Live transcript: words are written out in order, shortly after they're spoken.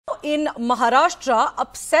in Maharashtra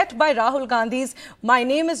upset by Rahul Gandhi's "My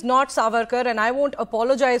name is not Savarkar and I won't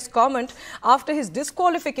apologize" comment after his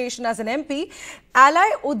disqualification as an MP. Ally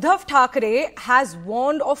Uddhav Thackeray has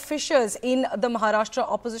warned of fissures in the Maharashtra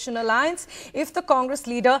opposition alliance if the Congress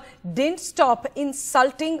leader didn't stop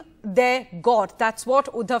insulting their God. That's what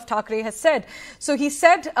Uddhav Thackeray has said. So he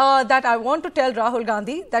said that I want to tell Rahul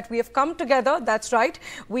Gandhi that we have come together. That's right.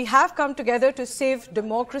 We have come together to save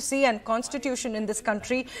democracy and constitution in this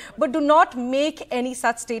country. But do not make any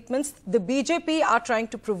such statements. The BJP are trying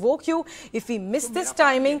to provoke you. If we miss this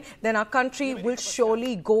timing, then our country will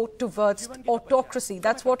surely go towards autocracy.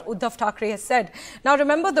 That's what Uddhav Thackeray has said. Now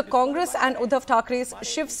remember, the Congress and Uddhav Thackeray's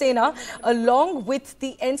Shiv Sena, along with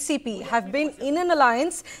the NCP, have been in an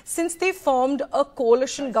alliance since they formed a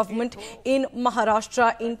coalition government in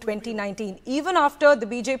Maharashtra in 2019. Even after the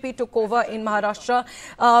BJP took over in Maharashtra,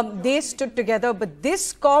 they stood together. But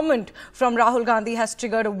this comment from Rahul Gandhi has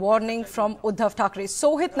triggered a warning from Uddhav Thackeray.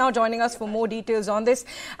 Sohit now joining us for more details on this.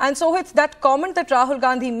 And Sohit, that comment that Rahul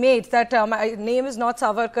Gandhi made, that my name is not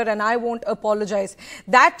Savarkar and I won't apologize,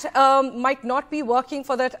 that might not be working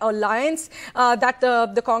for that alliance that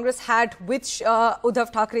the Congress had with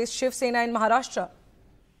Uddhav Thackeray's Shiv Sena in Maharashtra.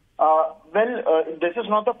 This is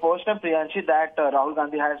not the first time, Priyanshi, that Rahul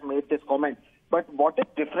Gandhi has made this comment. But what is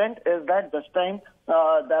different is that this time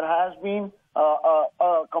there has been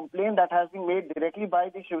a complaint that has been made directly by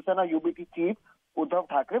the Shiv Sena UBT chief, Uddhav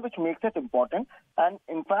Thackeray, which makes it important. And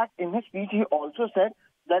in fact, in his speech, he also said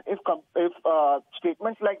that if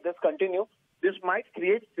statements like this continue, this might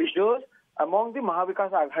create fissures among the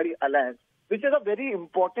Mahavikas Aghadi alliance, which is a very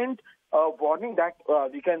important warning that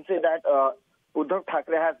we can say that Uddhav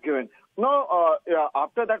Thackeray has given. Now,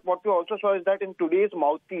 after that, what we also saw is that in today's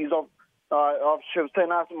mouthpiece of Shiv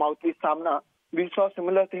Sena's mouthpiece Samna, we saw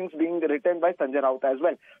similar things being written by Sanjay Raut as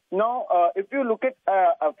well. Now, if you look at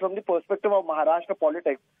from the perspective of Maharashtra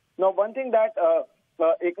politics, now one thing that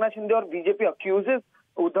Eknath Shinde or BJP accuses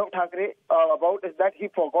Uddhav Thackeray about is that he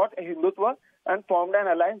forgot Hindutva and formed an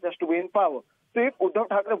alliance just to be in power. So if Uddhav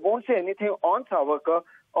Thackeray won't say anything on Savarkar,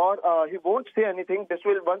 or he won't say anything, this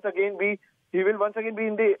will once again be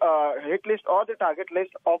in the hit list or the target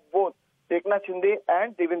list of both Eknath Shinde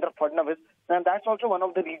and Devendra Fadnavis, and that's also one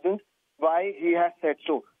of the reasons why he has said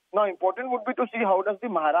so. Now, important would be to see how does the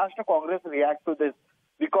Maharashtra Congress react to this,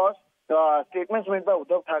 because statements made by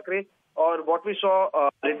Uddhav Thackeray or what we saw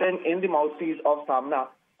written in the mouthpiece of Samna,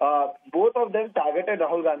 both of them targeted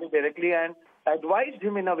Rahul Gandhi directly and advised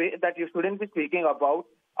him in a way that you shouldn't be speaking about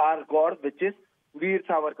our God, which is Veer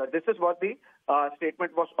Savarkar. This is what the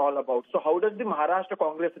statement was all about. So how does the Maharashtra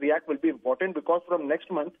Congress react will be important, because from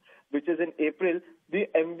next month, which is in April, the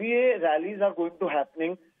MBA rallies are going to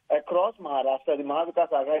happening across Maharashtra. The Mahavikas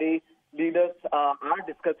Aghadi leaders are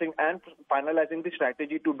discussing and finalizing the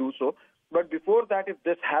strategy to do so. But before that, if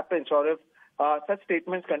this happens or if such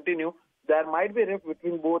statements continue, there might be a rift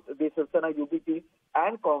between both the Shiv Sena UBT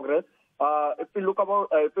and Congress. If we talk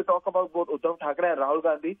about both Uddhav Thackeray and Rahul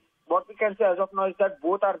Gandhi, what we can say as of now is that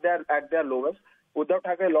both are there at their lowest. Uddhav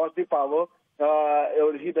Thackeray lost the power.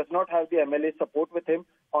 He does not have the MLA support with him.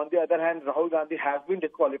 On the other hand, Rahul Gandhi has been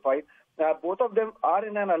disqualified. Both of them are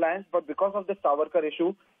in an alliance, but because of the Savarkar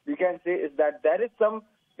issue, we can say is that there is some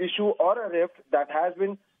issue or a rift that has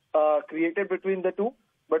been created between the two.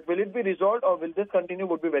 But will it be resolved or will this continue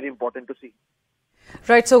would be very important to see.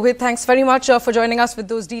 Right, so thanks very much for joining us with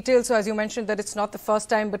those details. So as you mentioned that it's not the first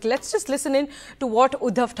time, but let's just listen in to what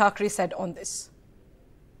Uddhav Thackeray said on this.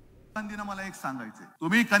 मला एक सांगायचे,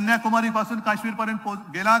 तुम्ही कन्याकुमारी पासून काश्मीर पर्यंत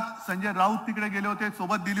गेलात, संजय राऊत तिकडे गेले होते,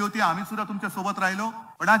 सोबत दिली होती, आम्ही सुद्धा तुमच्या सोबत राहिलो.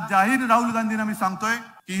 पण आज जाहीर राहुल गांधींना मी सांगतोय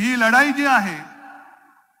की ही लढाई जी आहे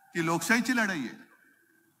ती लोकशाहीची लढाई आहे.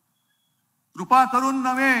 कृपा करून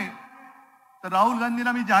नव्हे तर राहुल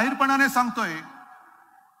गांधींना मी जाहीरपणाने सांगतोय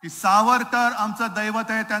की सावरकर आमचं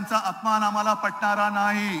दैवत आहे, त्यांचा अपमान आम्हाला पटणारा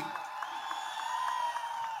नाही,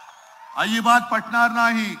 अजिबात पटणार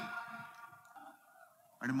नाही.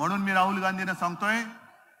 आणि म्हणून मी राहुल गांधींना सांगतोय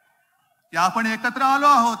की आपण एकत्र आलो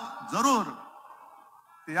आहोत, जरूर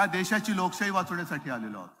या देशाची लोकशाही वाचवण्यासाठी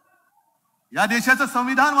आलेलो आहोत, या देशाचं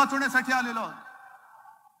संविधान वाचवण्यासाठी आलेलो आहोत.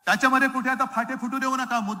 त्याच्यामध्ये कुठे आता फाटे फुटू देऊ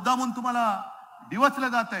नका, मुद्दामून तुम्हाला डिवचलं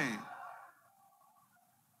जातंय.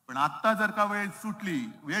 पण आता जर का वेळ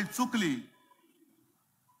चुकली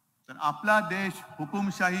तर आपला देश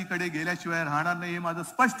हुकुमशाहीकडे गेल्याशिवाय राहणार नाही, हे माझं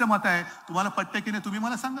स्पष्ट मत आहे. तुम्हाला पटते की नाही तुम्ही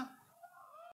मला सांगा.